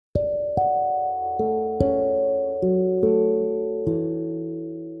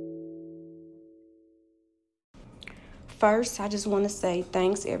First, I just want to say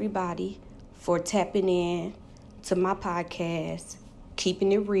thanks everybody for tapping in to my podcast,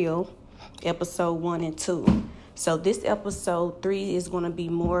 Keeping It Real, episode 1 and 2. So this episode 3 is going to be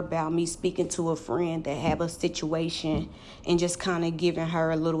more about me speaking to a friend that have a situation and just kind of giving her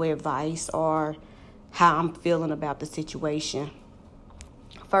a little advice or how I'm feeling about the situation.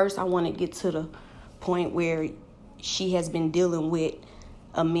 First, I want to get to the point where she has been dealing with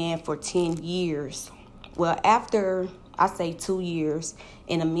a man for 10 years. Well, after I say 2 years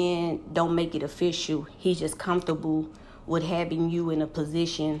and a man don't make it official, he's just comfortable with having you in a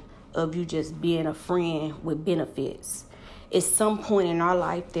position of you just being a friend with benefits. It's some point in our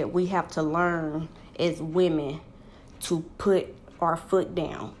life that we have to learn as women to put our foot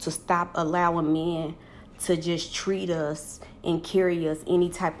down, to stop allowing men to just treat us and carry us any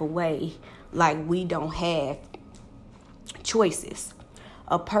type of way like we don't have choices.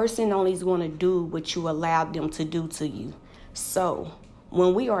 A person only is going to do what you allow them to do to you. So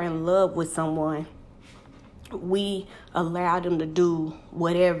when we are in love with someone, we allow them to do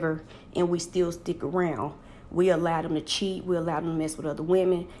whatever and we still stick around. We allow them to cheat. We allow them to mess with other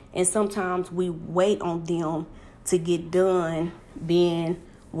women. And sometimes we wait on them to get done being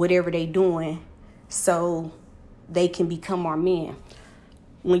whatever they doing so they can become our men.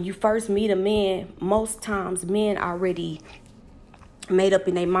 When you first meet a man, most times men already made up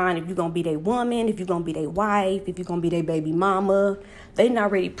in their mind if you're going to be their woman, if you're going to be their wife, if you're going to be their baby mama. They done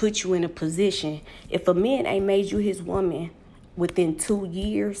already put you in a position. If a man ain't made you his woman within 2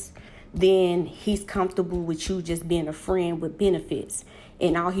 years, then he's comfortable with you just being a friend with benefits.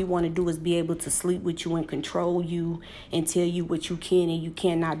 And all he want to do is be able to sleep with you and control you and tell you what you can and you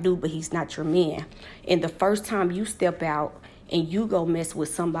cannot do, but he's not your man. And the first time you step out and you go mess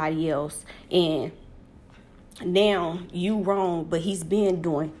with somebody else and now you wrong, but he's been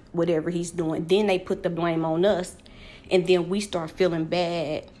doing whatever he's doing. Then they put the blame on us. And then we start feeling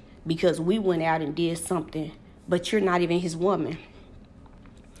bad because we went out and did something, but you're not even his woman.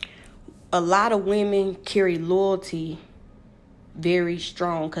 A lot of women carry loyalty very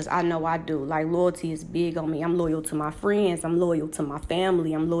strong because I know I do. Like, loyalty is big on me. I'm loyal to my friends. I'm loyal to my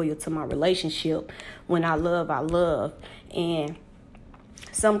family. I'm loyal to my relationship. When I love, I love. And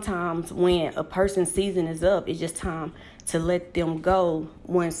sometimes when a person's season is up, it's just time to let them go.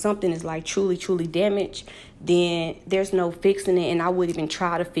 When something is like truly, truly damaged, then there's no fixing it, and I wouldn't even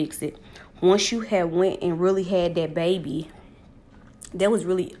try to fix it. Once you have went and really had that baby, that was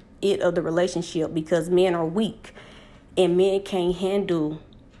really it of the relationship, because men are weak and men can't handle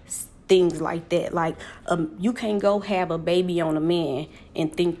things like that. Like, you can't go have a baby on a man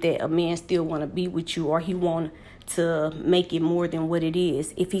and think that a man still want to be with you or he want to make it more than what it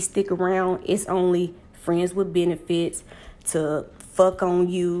is. If he stick around, it's only friends with benefits, to fuck on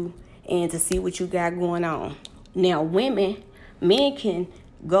you and to see what you got going on. Now, men can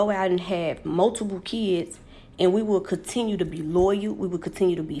go out and have multiple kids and we will continue to be loyal. We will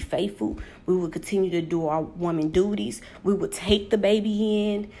continue to be faithful. We will continue to do our woman duties. We will take the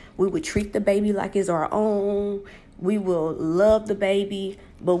baby in. We will treat the baby like it's our own. We will love the baby,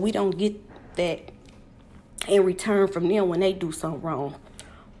 but we don't get that in return from them when they do something wrong.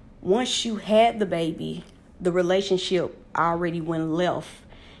 Once you had the baby, the relationship already went left.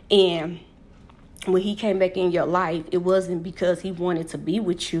 And when he came back in your life, it wasn't because he wanted to be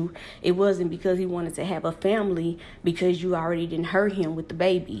with you. It wasn't because he wanted to have a family, because you already didn't hurt him with the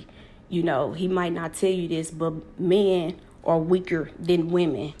baby. You know, he might not tell you this, but men are weaker than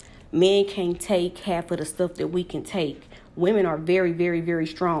women. Men can't take half of the stuff that we can take. Women are very, very, very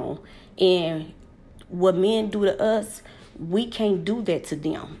strong. And what men do to us, we can't do that to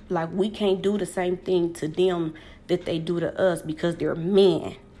them. Like, we can't do the same thing to them that they do to us because they're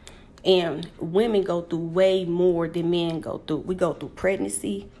men. And women go through way more than men go through. We go through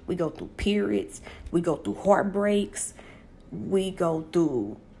pregnancy. We go through periods. We go through heartbreaks. We go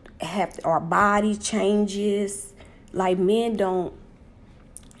through our body changes. Like, men don't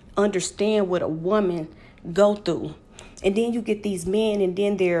understand what a woman go through. And then you get these men and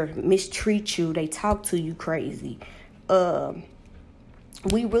then they mistreat you. They talk to you crazy.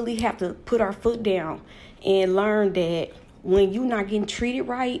 We really have to put our foot down and learn that when you're not getting treated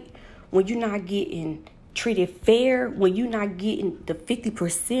right, when you're not getting treated fair, when you're not getting the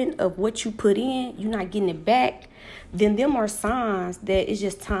 50% of what you put in, you're not getting it back, then them are signs that it's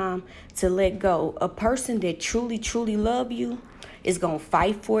just time to let go. A person that truly, truly love you is going to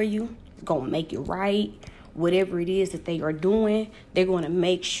fight for you, going to make it right. Whatever it is that they are doing, they're going to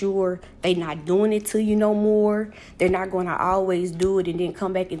make sure they're not doing it to you no more. They're not going to always do it and then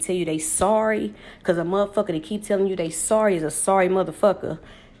come back and tell you they sorry. Because a motherfucker that keep telling you they sorry is a sorry motherfucker.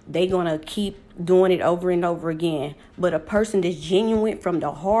 They going to keep doing it over and over again. But a person that's genuine from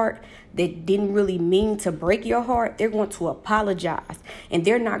the heart, that didn't really mean to break your heart, they're going to apologize. And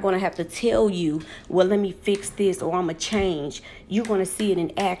they're not going to have to tell you, well, let me fix this or I'm going to change. You're going to see it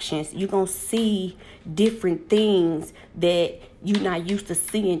in actions. You're going to see different things that you're not used to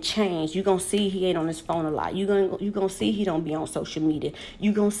seeing change. You're going to see he ain't on his phone a lot. You're going to see he don't be on social media.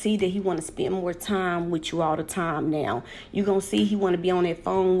 You're going to see that he want to spend more time with you all the time now. You're going to see he want to be on that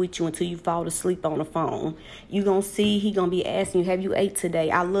phone with you until you fall asleep on the phone. You're going to see he going to be asking you, have you ate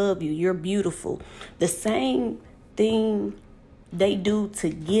today? I love you. You're beautiful. The same thing they do to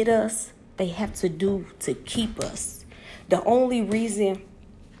get us, they have to do to keep us. The only reason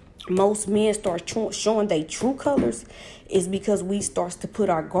most men start showing their true colors is because we starts to put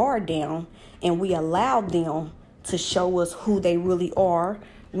our guard down and we allow them to show us who they really are,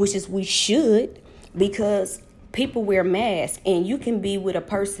 which is we should, because people wear masks, and you can be with a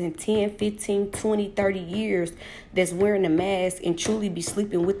person 10, 15, 20, 30 years that's wearing a mask and truly be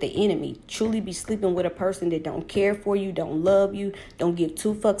sleeping with the enemy, truly be sleeping with a person that don't care for you, don't love you, don't give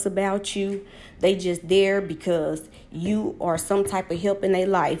two fucks about you. They just there because you are some type of help in their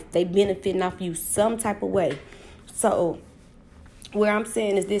life. They benefiting off you some type of way. So where I'm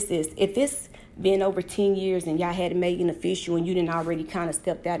saying is this is, if it's been over 10 years and y'all had to make an official and you didn't already kind of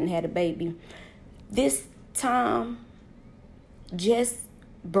stepped out and had a baby, this time, just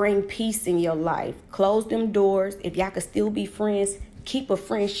bring peace in your life. Close them doors. If y'all could still be friends, keep a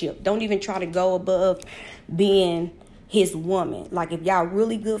friendship. Don't even try to go above being his woman. Like, if y'all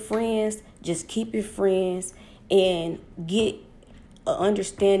really good friends, just keep it friends and get an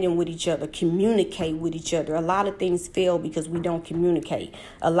understanding with each other. Communicate with each other. A lot of things fail because we don't communicate.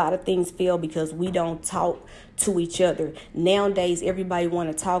 A lot of things fail because we don't talk to each other. Nowadays, everybody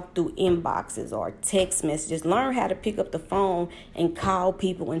want to talk through inboxes or text messages. Learn how to pick up the phone and call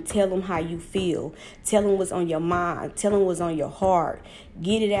people and tell them how you feel. Tell them what's on your mind. Tell them what's on your heart.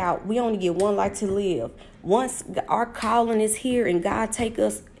 Get it out. We only get one life to live. Once our calling is here and God take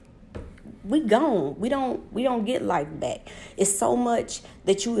us, we gone. We don't get life back. It's so much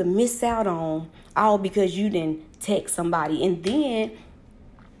that you would miss out on, all because you didn't text somebody. And then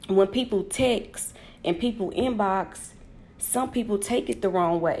when people text and people inbox, some people take it the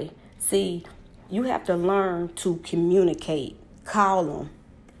wrong way. See, you have to learn to communicate. Call them.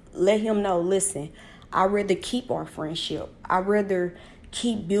 Let him know, listen, I'd rather keep our friendship. I'd rather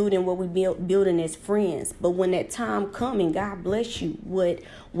keep building what we building as friends. But when that time comes and God bless you,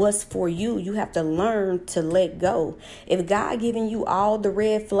 what's for you, you have to learn to let go. If God giving you all the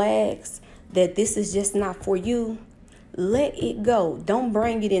red flags that this is just not for you, let it go. Don't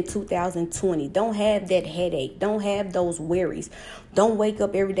bring it in 2020. Don't have that headache. Don't have those worries. Don't wake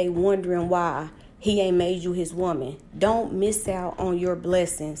up every day wondering why he ain't made you his woman. Don't miss out on your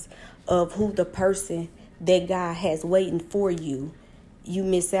blessings of who the person that God has waiting for you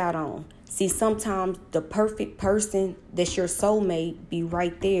miss out on. See, sometimes the perfect person that's your soulmate be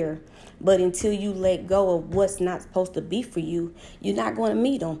right there. But until you let go of what's not supposed to be for you, you're not going to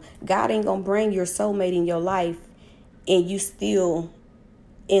meet them. God ain't going to bring your soulmate in your life and you still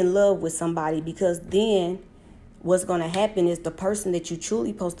in love with somebody, because then what's going to happen is the person that you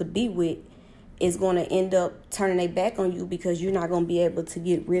truly supposed to be with is going to end up turning their back on you, because you're not going to be able to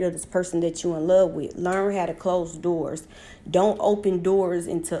get rid of this person that you're in love with. Learn how to close doors. Don't open doors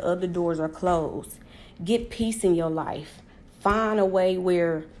until other doors are closed. Get peace in your life. Find a way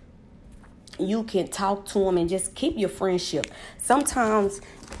where you can talk to them and just keep your friendship. Sometimes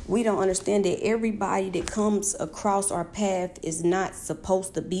we don't understand that everybody that comes across our path is not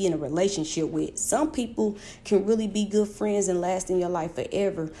supposed to be in a relationship with. Some people can really be good friends and last in your life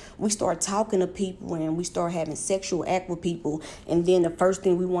forever. We start talking to people and we start having sexual act with people, and then the first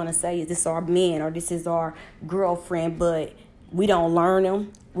thing we want to say is this is our man or this is our girlfriend, but we don't learn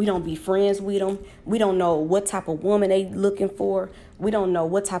them. We don't be friends with them. We don't know what type of woman they looking for. We don't know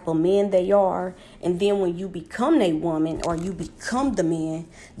what type of man they are. And then when you become a woman or you become the man,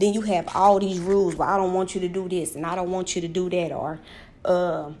 then you have all these rules. Well, I don't want you to do this and I don't want you to do that. Or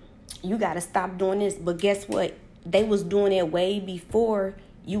you got to stop doing this. But guess what? They was doing it way before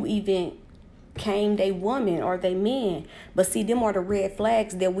you even came they woman or they man. But see, them are the red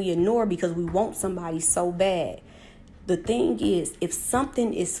flags that we ignore because we want somebody so bad. The thing is, if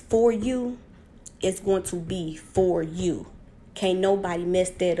something is for you, it's going to be for you. Can't nobody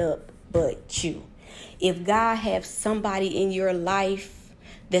mess that up but you. If God has somebody in your life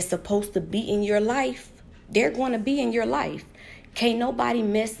that's supposed to be in your life, they're going to be in your life. Can't nobody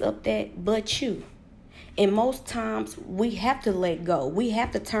mess up that but you. And most times we have to let go. We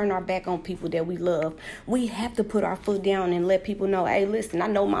have to turn our back on people that we love. We have to put our foot down and let people know, hey, listen, I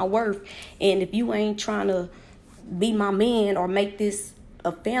know my worth. And if you ain't trying to be my man or make this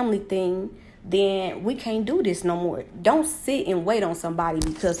a family thing, then we can't do this no more. Don't sit and wait on somebody,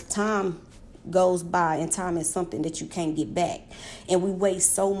 because time goes by and time is something that you can't get back. And we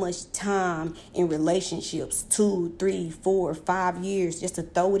waste so much time in relationships, 2, 3, 4, 5 years, just to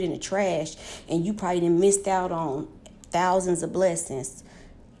throw it in the trash, and you probably done missed out on thousands of blessings.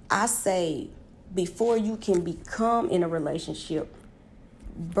 I say, before you can become in a relationship,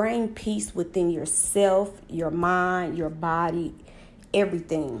 bring peace within yourself, your mind, your body,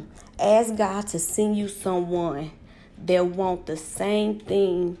 everything. Ask God to send you someone that want the same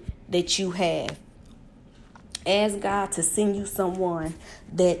thing that you have. Ask God to send you someone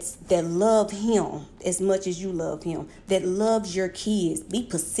that love him as much as you love him, that loves your kids. Be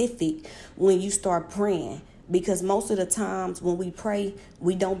specific when you start praying, because most of the times when we pray,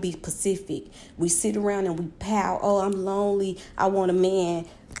 we don't be specific. We sit around and we pout, oh, I'm lonely, I want a man.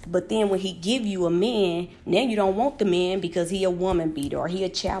 But then when he give you a man, now you don't want the man because he a woman beater or he a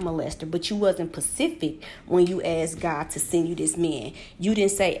child molester. But you wasn't specific when you asked God to send you this man. You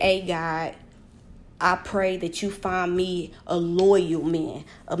didn't say, hey, God, I pray that you find me a loyal man,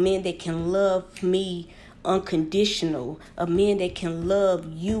 a man that can love me unconditional, a man that can love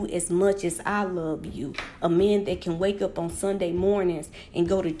you as much as I love you, a man that can wake up on Sunday mornings and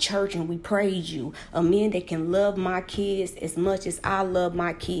go to church and we praise you, a man that can love my kids as much as I love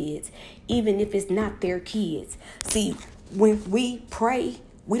my kids, even if it's not their kids. See, when we pray,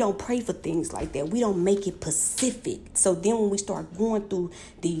 we don't pray for things like that. We don't make it specific. So then when we start going through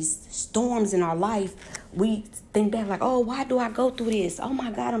these storms in our life, we think back like, oh, why do I go through this? Oh my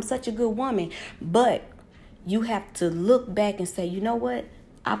God, I'm such a good woman. But you have to look back and say, you know what?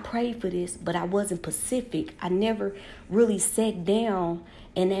 I prayed for this, but I wasn't specific. I never really sat down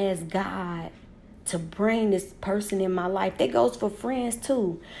and asked God to bring this person in my life. That goes for friends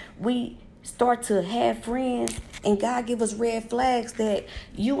too. We start to have friends and God give us red flags that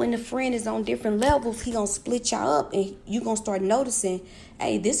you and the friend is on different levels. He gonna split y'all up and you gonna start noticing,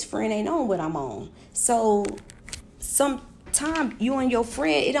 hey, this friend ain't on what I'm on. So sometimes you and your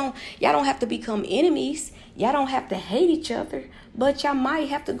friend, y'all don't have to become enemies. Y'all don't have to hate each other, but y'all might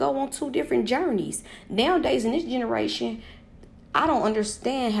have to go on 2 different journeys. Nowadays in this generation, I don't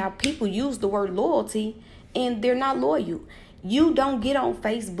understand how people use the word loyalty and they're not loyal. You don't get on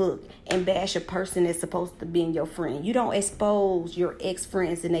Facebook and bash a person that's supposed to be your friend. You don't expose your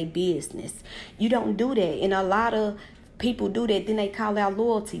ex-friends in their business. You don't do that. And a lot of people do that, then they call out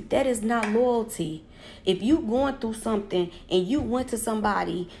loyalty. That is not loyalty. If you going through something and you went to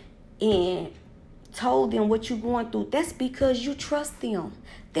somebody and told them what you're going through, that's because you trust them.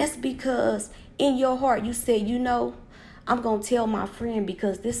 That's because in your heart you said, you know, I'm going to tell my friend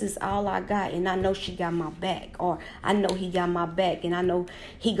because this is all I got and I know she got my back, or I know he got my back and I know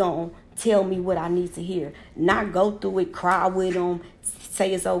he going to tell me what I need to hear. Not go through it, cry with him,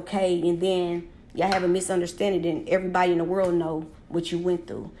 say it's okay, and then y'all have a misunderstanding and everybody in the world know what you went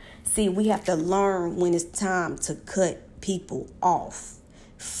through. See, we have to learn when it's time to cut people off.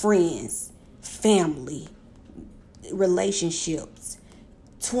 Friends, family, relationships.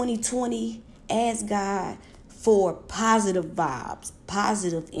 2020, ask God for positive vibes,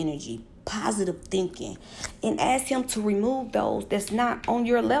 positive energy, positive thinking, and ask him to remove those that's not on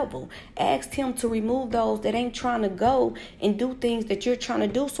your level. Ask him to remove those that ain't trying to go and do things that you're trying to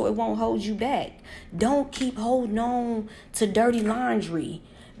do so it won't hold you back. Don't keep holding on to dirty laundry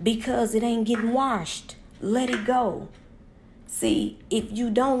because it ain't getting washed. Let it go. See, if you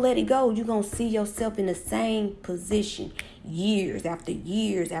don't let it go, you're going to see yourself in the same position years after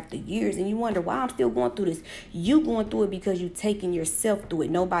years after years. And you wonder why I'm still going through this. You going through it because you're taking yourself through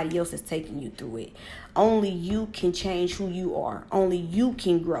it. Nobody else is taking you through it. Only you can change who you are. Only you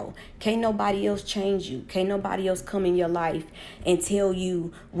can grow. Can't nobody else change you. Can't nobody else come in your life and tell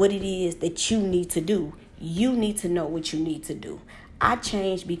you what it is that you need to do. You need to know what you need to do. I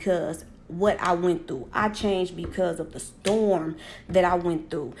changed because what I went through. I changed because of the storm that I went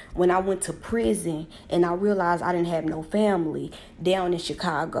through. When I went to prison and I realized I didn't have no family down in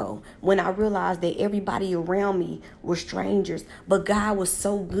Chicago. When I realized that everybody around me were strangers. But God was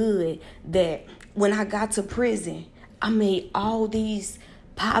so good that when I got to prison, I made all these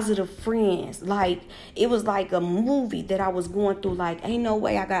positive friends. Like, it was like a movie that I was going through. Like, ain't no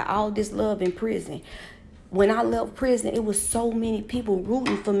way I got all this love in prison. When I left prison, it was so many people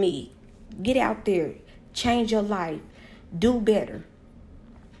rooting for me. Get out there, change your life, do better.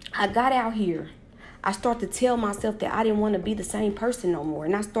 I got out here. I started to tell myself that I didn't want to be the same person no more.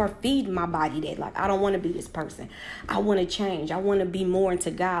 And I started feeding my body that, like, I don't want to be this person. I want to change. I want to be more into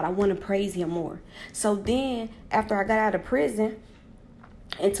God. I want to praise him more. So then after I got out of prison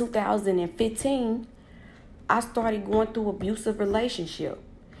in 2015, I started going through abusive relationship.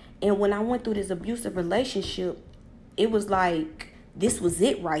 And when I went through this abusive relationship, it was like, this was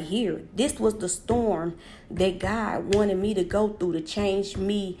it right here. This was the storm that God wanted me to go through to change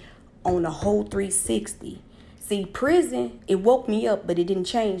me on a whole 360. See, prison, it woke me up, but it didn't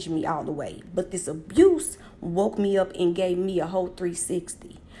change me all the way. But this abuse woke me up and gave me a whole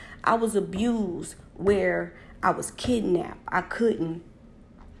 360. I was abused where I was kidnapped. I couldn't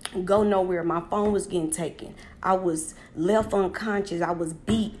go nowhere. My phone was getting taken. I was left unconscious. I was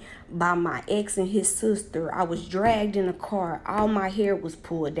beat by my ex and his sister. I was dragged in a car. All my hair was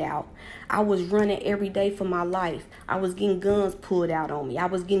pulled out. I was running every day for my life. I was getting guns pulled out on me. I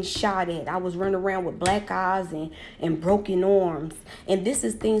was getting shot at. I was running around with black eyes and broken arms. And this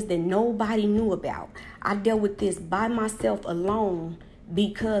is things that nobody knew about. I dealt with this by myself alone,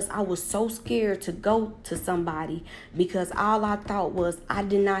 because I was so scared to go to somebody, because all I thought was I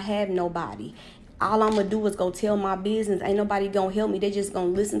did not have nobody. All I'm going to do is go tell my business. Ain't nobody going to help me. They just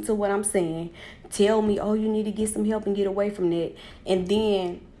going to listen to what I'm saying. Tell me, oh, you need to get some help and get away from that. And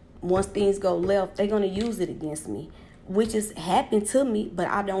then once things go left, they're going to use it against me, which has happened to me, but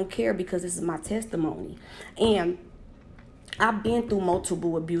I don't care because this is my testimony. And I've been through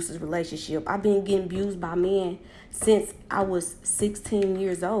multiple abusive relationships. I've been getting abused by men since I was 16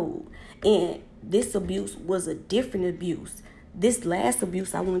 years old. And this abuse was a different abuse. This last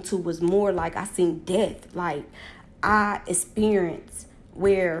abuse I went to was more like I seen death. Like, I experienced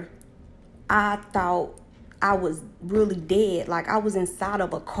where I thought I was really dead. Like, I was inside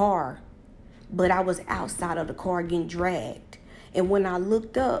of a car, but I was outside of the car getting dragged. And when I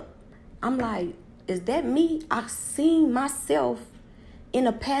looked up, I'm like, is that me? I seen myself in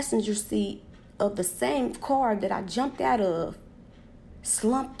a passenger seat of the same car that I jumped out of,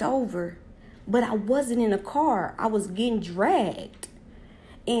 slumped over, but I wasn't in a car. I was getting dragged.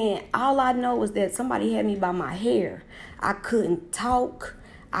 And all I know was that somebody had me by my hair. I couldn't talk.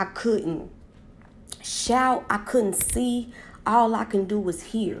 I couldn't shout. I couldn't see. All I can do was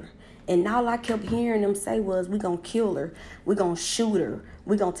hear. And all I kept hearing them say was, we're going to kill her. We're going to shoot her.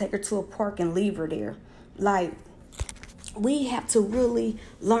 We're going to take her to a park and leave her there. Like, we have to really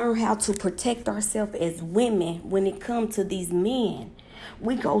learn how to protect ourselves as women when it comes to these men.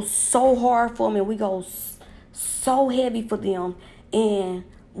 We go so hard for them and we go so heavy for them. And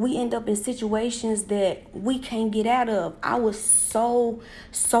we end up in situations that we can't get out of. I was so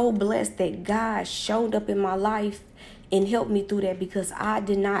blessed that God showed up in my life and helped me through that, because I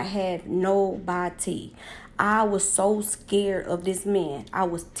did not have nobody. I was so scared of this man. I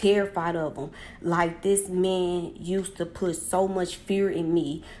was terrified of him. Like, this man used to put so much fear in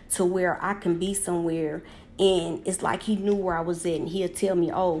me to where I can be somewhere and it's like he knew where I was at, and he'll tell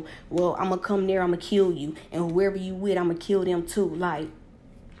me, oh, well, I'm going to come there, I'm going to kill you. And whoever you with, I'm going to kill them too. Like,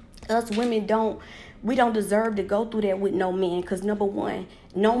 us women we don't deserve to go through that with no man. Because number one,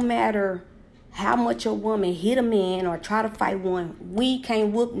 no matter how much a woman hit a man or try to fight one, we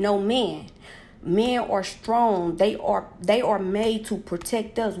can't whoop no man. Men are strong. They are made to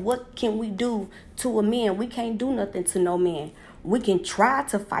protect us. What can we do to a man? We can't do nothing to no man. We can try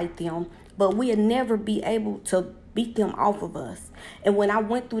to fight them, but we'll never be able to beat them off of us. And when I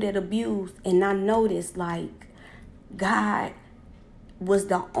went through that abuse and I noticed, like, God was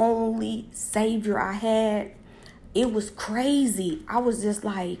the only savior I had, it was crazy. I was just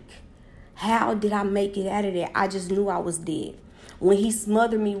like, how did I make it out of there? I just knew I was dead. When he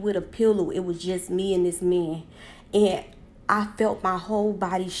smothered me with a pillow, it was just me and this man. And I felt my whole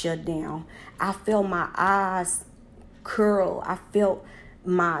body shut down. I felt my eyes curl. I felt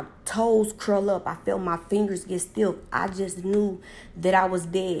my toes curl up. I felt my fingers get stiff. I just knew that I was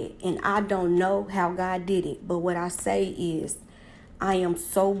dead. And I don't know how God did it. But what I say is, I am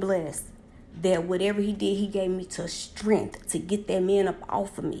so blessed that whatever he did, he gave me the strength to get that man up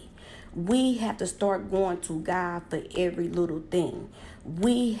off of me. We have to start going to God for every little thing.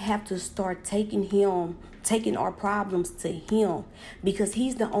 We have to start taking our problems to him, because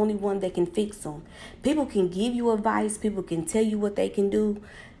he's the only one that can fix them. People can give you advice. People can tell you what they can do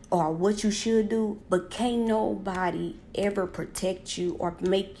or what you should do, but can't nobody ever protect you or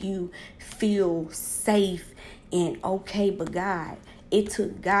make you feel safe and okay but God. It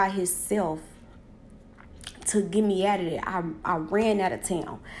took God himself to get me out of there. I ran out of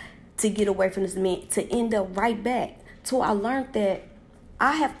town to get away from this man, to end up right back. So I learned that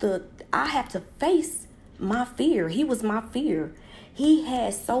I have to face my fear. He was my fear. He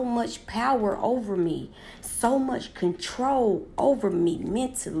had so much power over me, so much control over me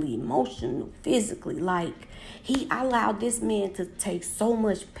mentally, emotionally, physically. Like, I allowed this man to take so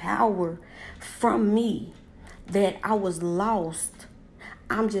much power from me that I was lost.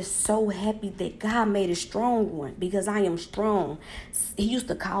 I'm just so happy that God made a strong one, because I am strong. He used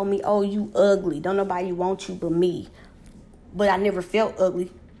to call me, oh, you ugly. Don't nobody want you but me. But I never felt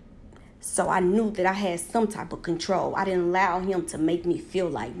ugly. So I knew that I had some type of control. I didn't allow him to make me feel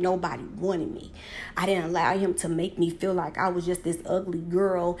like nobody wanted me. I didn't allow him to make me feel like I was just this ugly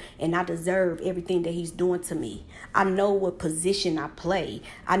girl and I deserve everything that he's doing to me. I know what position I played.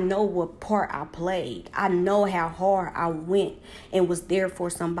 I know what part I played. I know how hard I went and was there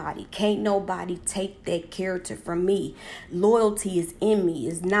for somebody. Can't nobody take that character from me. Loyalty is in me.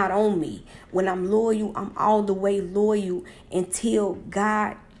 It's not on me. When I'm loyal, I'm all the way loyal until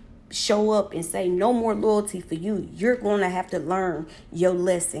God show up and say no more loyalty for you. You're going to have to learn your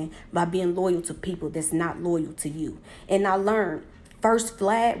lesson by being loyal to people that's not loyal to you. And I learned, first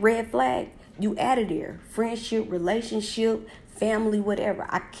flag, red flag, you added there. Friendship, relationship, family, whatever.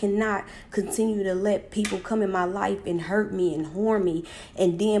 I cannot continue to let people come in my life and hurt me and harm me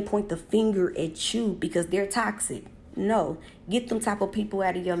and then point the finger at you because they're toxic. No, get them type of people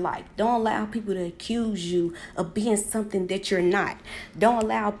out of your life. Don't allow people to accuse you of being something that you're not. Don't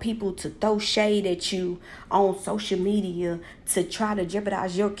allow people to throw shade at you on social media to try to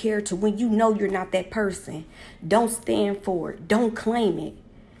jeopardize your character when you know you're not that person. Don't stand for it. Don't claim it.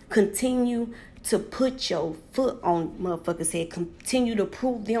 Continue to put your foot on motherfuckers' head. Continue to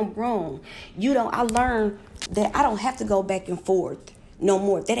prove them wrong. I learned that I don't have to go back and forth no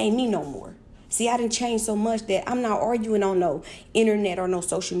more. That ain't me no more. See, I didn't change so much that I'm not arguing on no internet or no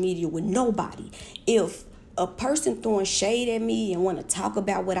social media with nobody. If a person throwing shade at me and want to talk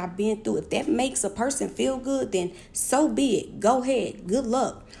about what I've been through, if that makes a person feel good, then so be it. Go ahead. Good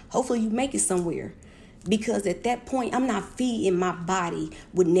luck. Hopefully you make it somewhere. Because at that point, I'm not feeding my body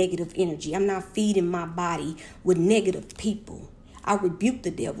with negative energy. I'm not feeding my body with negative people. I rebuke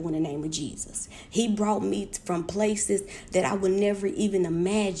the devil in the name of Jesus. He brought me from places that I would never even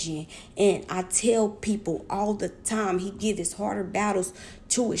imagine. And I tell people all the time, he gives his harder battles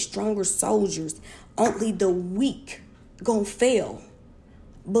to his stronger soldiers. Only the weak gonna fail.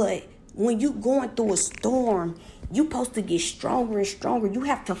 But when you going through a storm, you supposed to get stronger and stronger. You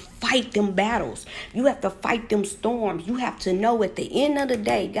have to fight them battles. You have to fight them storms. You have to know at the end of the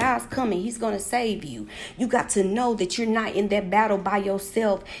day, God's coming. He's going to save you. You got to know that you're not in that battle by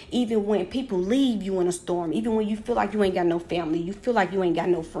yourself, even when people leave you in a storm, even when you feel like you ain't got no family, you feel like you ain't got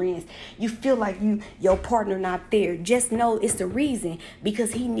no friends, you feel like your partner not there. Just know it's the reason,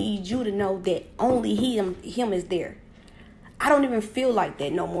 because he needs you to know that only him is there. I don't even feel like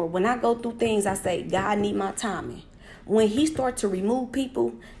that no more. When I go through things, I say, God need my timing. When he starts to remove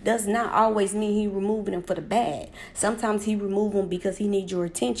people, does not always mean he removing them for the bad. Sometimes he remove them because he needs your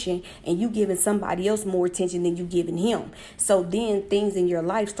attention and you giving somebody else more attention than you giving him. So then things in your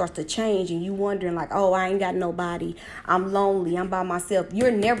life start to change and you wondering like, oh, I ain't got nobody. I'm lonely. I'm by myself.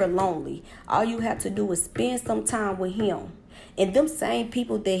 You're never lonely. All you have to do is spend some time with him. And them same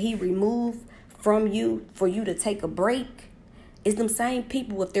people that he removed from you for you to take a break, it's them same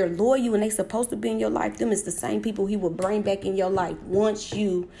people, if they're loyal and they supposed to be in your life, them is the same people he will bring back in your life once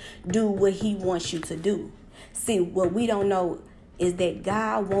you do what he wants you to do. See, what we don't know is that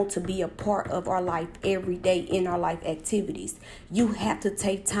God wants to be a part of our life every day in our life activities. You have to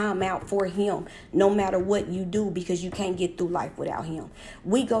take time out for him no matter what you do, because you can't get through life without him.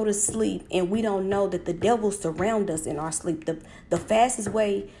 We go to sleep and we don't know that the devil surrounds us in our sleep. The fastest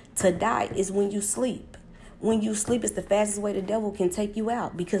way to die is when you sleep. When you sleep, it's the fastest way the devil can take you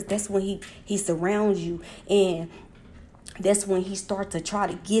out, because that's when he surrounds you, and that's when he starts to try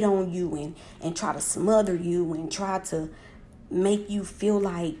to get on you and try to smother you and try to make you feel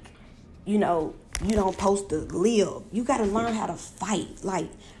like, you don't supposed to live. You got to learn how to fight.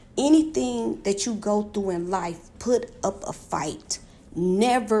 Like anything that you go through in life, put up a fight.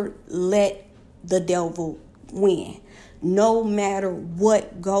 Never let the devil win. No matter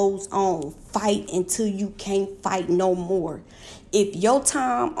what goes on, fight until you can't fight no more. If your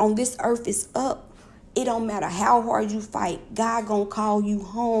time on this earth is up, it don't matter how hard you fight. God gonna call you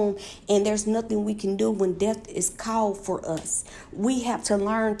home, and there's nothing we can do when death is called for us. We have to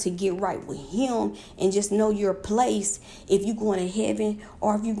learn to get right with him and just know your place, if you're going to heaven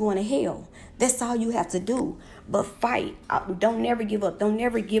or if you're going to hell. That's all you have to do. But fight. Don't never give up. Don't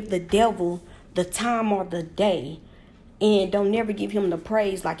never give the devil the time or the day. And don't never give him the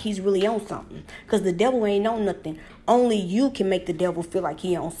praise like he's really on something. Because the devil ain't on nothing. Only you can make the devil feel like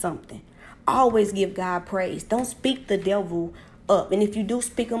he on something. Always give God praise. Don't speak the devil up. And if you do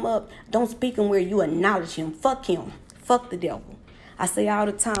speak them up, don't speak them where you acknowledge him. Fuck him. Fuck the devil. I say all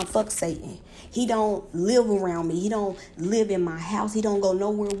the time, fuck Satan. He don't live around me. He don't live in my house. He don't go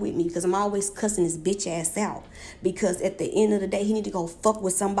nowhere with me because I'm always cussing his bitch ass out. Because at the end of the day, he need to go fuck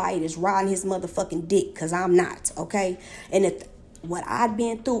with somebody that's riding his motherfucking dick because I'm not, okay? And if what I've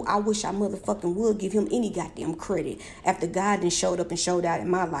been through, I wish I motherfucking would give him any goddamn credit after God done showed up and showed out in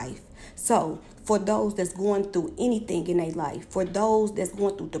my life. So, for those that's going through anything in their life, for those that's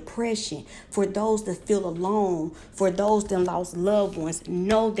going through depression, for those that feel alone, for those that lost loved ones,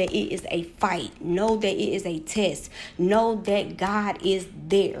 know that it is a fight. Know that it is a test. Know that God is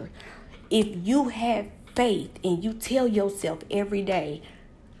there. If you have faith and you tell yourself every day,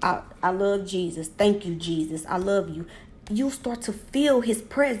 I love Jesus. Thank you, Jesus. I love you. You'll start to feel his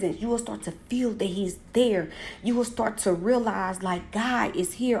presence. You will start to feel that he's there. You will start to realize like God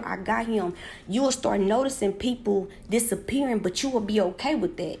is here. I got him. You will start noticing people disappearing, but you will be okay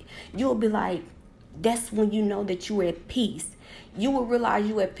with that. You will be like, that's when you know that you're at peace. You will realize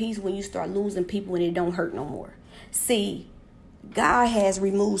you're at peace when you start losing people and it don't hurt no more. See, God has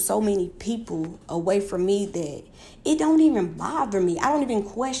removed so many people away from me that it don't even bother me. I don't even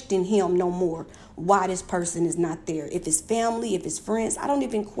question him no more. Why this person is not there. If it's family, if it's friends, I don't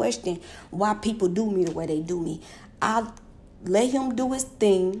even question why people do me the way they do me. I let him do his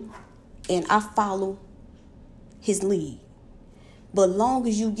thing and I follow his lead. But long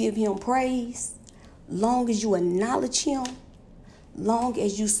as you give him praise, long as you acknowledge him, long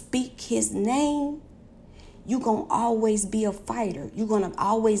as you speak his name, you're going to always be a fighter. You're going to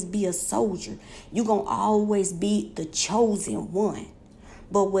always be a soldier. You're going to always be the chosen one.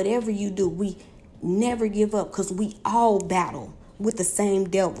 But whatever you do, we never give up because we all battle with the same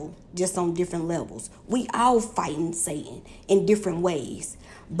devil, just on different levels. We all fighting Satan in different ways.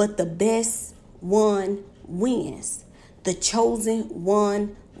 But the best one wins. The chosen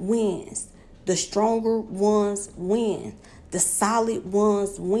one wins. The stronger ones win. The solid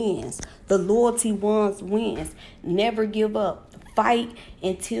ones wins. The loyalty ones wins. Never give up. Fight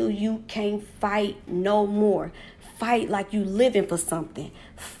until you can't fight no more. Fight like you living for something.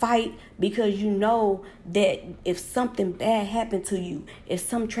 Fight because you know that if something bad happened to you, if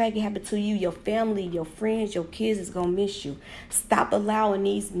something tragic happened to you, your family, your friends, your kids is going to miss you. Stop allowing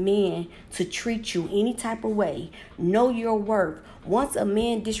these men to treat you any type of way. Know your worth. Once a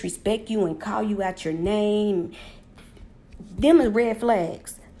man disrespect you and call you out your name, them are red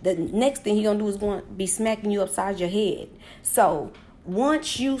flags. The next thing he going to do is going to be smacking you upside your head. So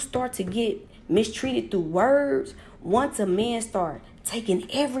once you start to get mistreated through words, once a man start taking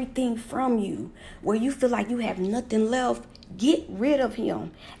everything from you, where you feel like you have nothing left, get rid of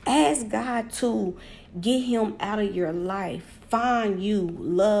him. Ask God to get him out of your life. Find you,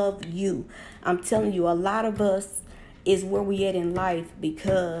 love you. I'm telling you, a lot of us is where we at in life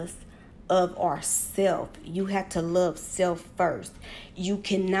because of ourself. You have to love self first. You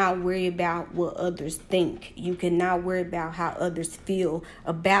cannot worry about what others think. You cannot worry about how others feel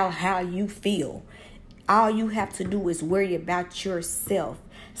about how you feel. All you have to do is worry about yourself.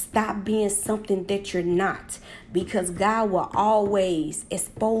 Stop being something that you're not, because God will always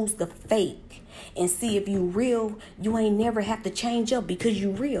expose the fake and see if you real. You ain't never have to change up because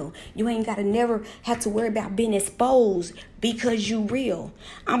you real. You ain't got to never have to worry about being exposed because you real.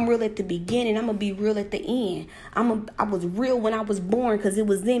 I'm real at the beginning. I'm going to be real at the end. I was real when I was born because it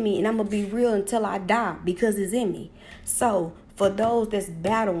was in me, and I'm going to be real until I die because it's in me. So for those that's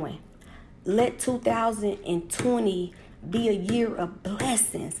battling, let 2020 be a year of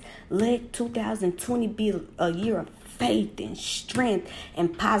blessings. Let 2020 be a year of faith and strength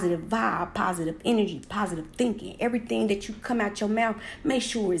and positive vibe, positive energy, positive thinking. Everything that you come out your mouth, make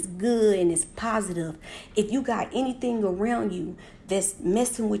sure it's good and it's positive. If you got anything around you that's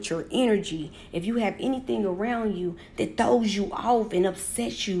messing with your energy, if you have anything around you that throws you off and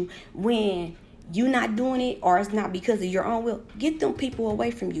upsets you when you're not doing it, or it's not because of your own will, get them people away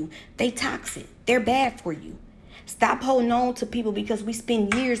from you. They toxic. They're bad for you. Stop holding on to people because we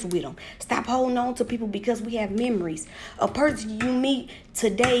spend years with them. Stop holding on to people because we have memories. A person you meet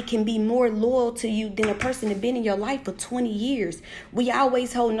today can be more loyal to you than a person that's been in your life for 20 years. We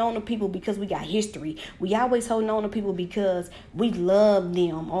always holding on to people because we got history. We always holding on to people because we love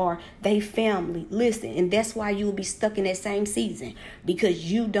them or they family. Listen, and that's why you'll be stuck in that same season,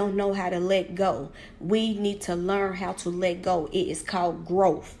 because you don't know how to let go. We need to learn how to let go. It is called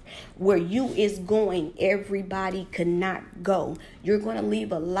growth. Where you is going, everybody cannot go. You're going to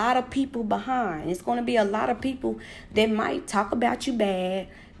leave a lot of people behind. It's going to be a lot of people that might talk about you bad,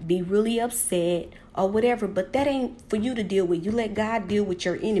 be really upset or whatever, but that ain't for you to deal with. You let God deal with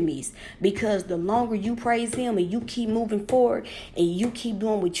your enemies, because the longer you praise him and you keep moving forward and you keep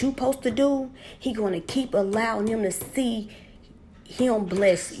doing what you're supposed to do, he going to keep allowing them to see him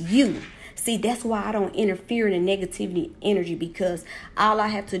bless you. See, that's why I don't interfere in the negativity energy, because all I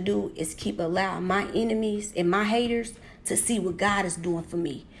have to do is keep allowing my enemies and my haters to see what God is doing for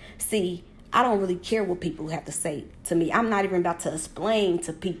me. See, I don't really care what people have to say to me. I'm not even about to explain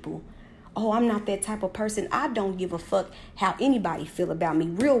to people, oh, I'm not that type of person. I don't give a fuck how anybody feel about me.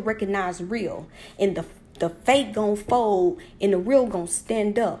 Real recognize real. And the fake gonna fold and the real gonna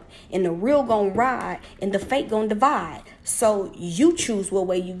stand up. And the real gonna ride and the fake gonna divide. So you choose what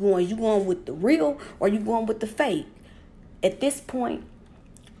way you going. You going with the real or you going with the fake? At this point,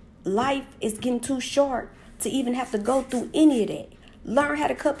 life is getting too short to even have to go through any of that. Learn how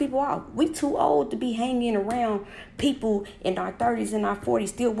to cut people off. We too old to be hanging around people in our 30s and our 40s,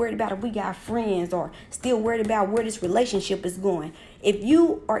 still worried about if we got friends, or still worried about where this relationship is going. If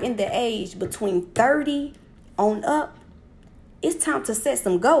you are in the age between 30 on up, it's time to set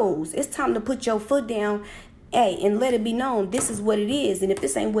some goals. It's time to put your foot down, and let it be known this is what it is. And if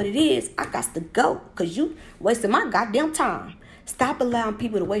this ain't what it is, I got to go, because you wasting my goddamn time. Stop allowing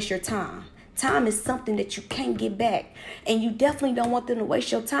people to waste your time. Time is something that you can't get back. And you definitely don't want them to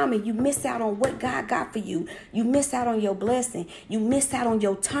waste your time, and you miss out on what God got for you. You miss out on your blessing. You miss out on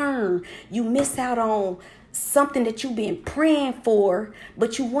your turn. You miss out on something that you've been praying for,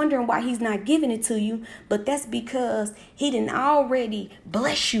 but you wondering why he's not giving it to you. But that's because he didn't already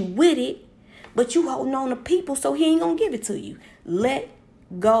bless you with it, but you holding on to people, so he ain't gonna give it to you. Let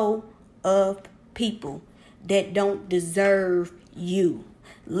go of people that don't deserve you.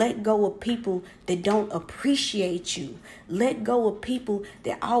 Let go of people that don't appreciate you. Let go of people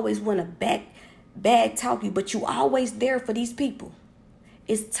that always want to bad talk you, but you always there for these people.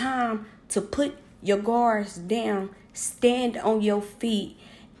 It's time to put your guards down, stand on your feet,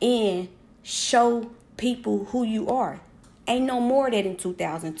 and show people who you are. Ain't no more of that in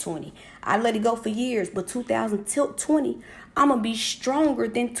 2020. I let it go for years, but 2020, I'm going to be stronger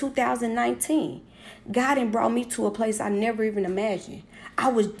than 2019. God done brought me to a place I never even imagined. I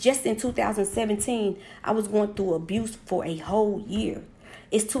was just in 2017, I was going through abuse for a whole year.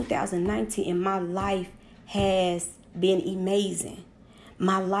 It's 2019 and my life has been amazing.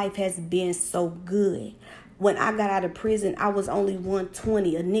 My life has been so good. When I got out of prison, I was only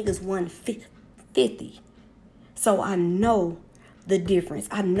 120. A nigga's 150. So I know the difference.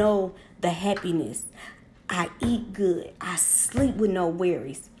 I know the happiness. I eat good. I sleep with no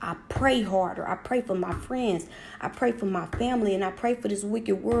worries. I pray harder. I pray for my friends. I pray for my family, and I pray for this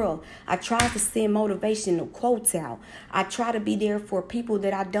wicked world. I try to send motivational quotes out. I try to be there for people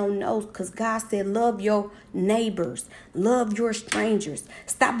that I don't know, because God said, love your neighbors. Love your strangers.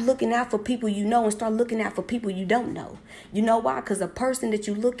 Stop looking out for people you know and start looking out for people you don't know. You know why? Because a person that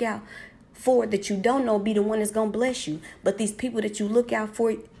you look out for that you don't know be the one that's going to bless you. But these people that you look out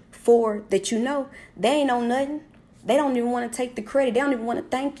for that you know, they ain't on nothing. They don't even want to take the credit. They don't even want to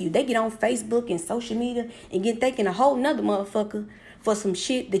thank you. They get on Facebook and social media and get thanking a whole nother motherfucker for some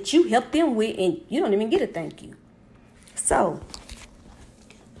shit that you helped them with, and you don't even get a thank you. So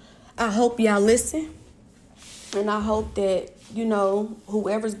I hope y'all listen, and I hope that, you know,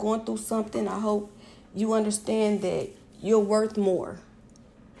 whoever's going through something, I hope you understand that you're worth more.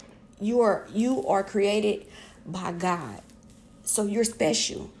 You are created by God. So you're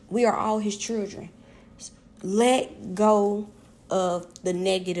special. We are all his children. Let go of the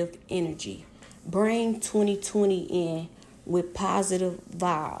negative energy. Bring 2020 in with positive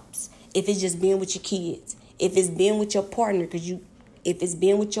vibes. If it's just being with your kids, if it's being with your partner, if it's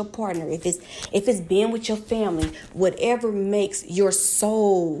being with your partner, if it's being with your family, whatever makes your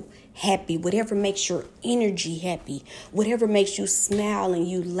soul happy, whatever makes your energy happy, whatever makes you smile and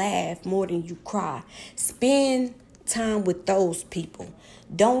you laugh more than you cry, spend time with those people.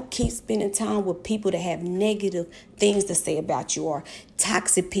 Don't keep spending time with people that have negative things to say about you, or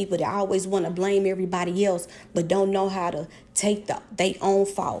toxic people that always want to blame everybody else but don't know how to take their own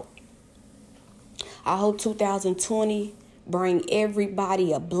fault. I hope 2020 bring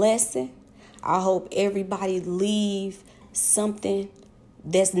everybody a blessing. I hope everybody leave something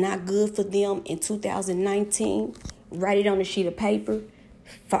that's not good for them in 2019. Write it on a sheet of paper,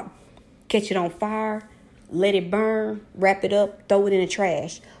 catch it on fire, let it burn, wrap it up, throw it in the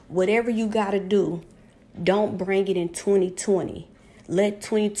trash. Whatever you got to do, don't bring it in 2020. Let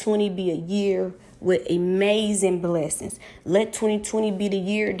 2020 be a year with amazing blessings. Let 2020 be the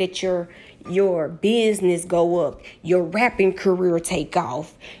year that your business go up, your rapping career take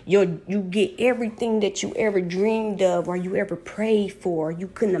off, you get everything that you ever dreamed of or you ever prayed for, you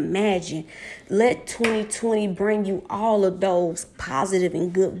couldn't imagine. Let 2020 bring you all of those positive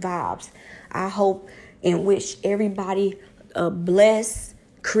and good vibes. I hope and wish everybody a blessed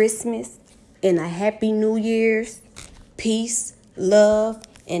Christmas and a happy New Year's. Peace, love,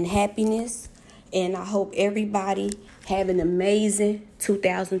 and happiness. And I hope everybody have an amazing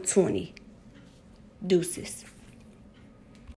 2020. Deuces.